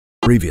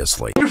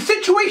Previously. Your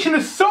situation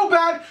is so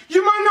bad,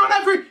 you might not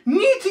ever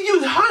need to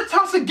use hot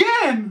sauce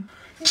again.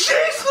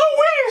 Jeez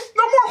Louise,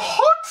 no more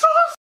hot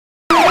sauce?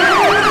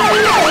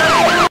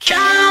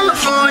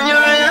 California.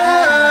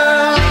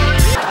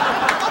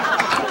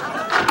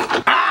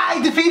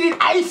 I defeated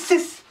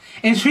ISIS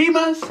in 3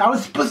 months. I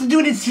was supposed to do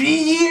it in 3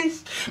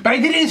 years, but I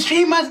did it in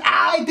 3 months.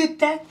 I did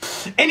that.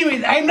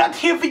 Anyways, I'm not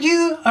here for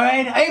you,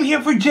 alright? I am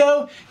here for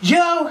Joe.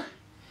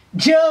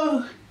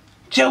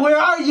 Joe, where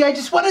are you? I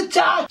just want to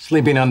talk.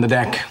 Sleeping on the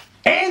deck.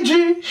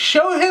 Andrew,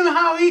 show him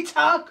how he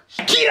talks.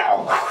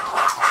 Keto.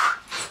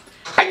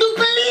 I don't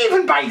believe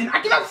in Biden. I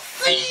cannot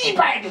see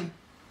Biden.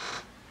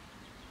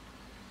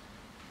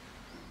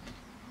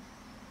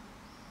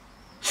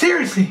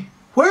 Seriously,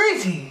 where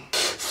is he?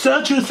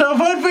 So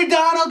vote for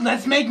Donald.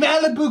 Let's make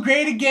Malibu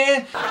great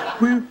again.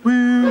 Woo,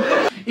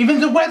 woo. Even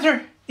the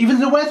weather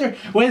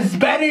was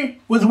better,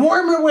 was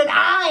warmer when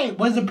I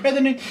was the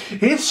president.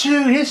 It's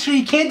true, history.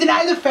 You can't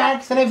deny the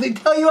facts, and if they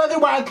tell you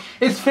otherwise,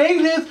 it's fake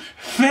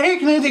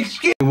news,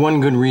 excuse me. One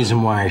good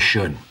reason why I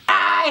should.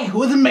 It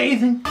was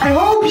amazing. I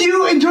hope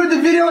you enjoyed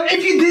the video.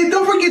 If you did,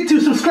 don't forget to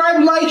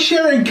subscribe, like,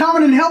 share, and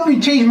comment and help me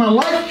change my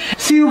life.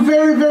 See you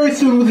very, very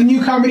soon with a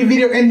new comedy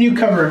video and new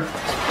cover.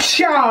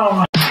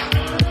 Ciao.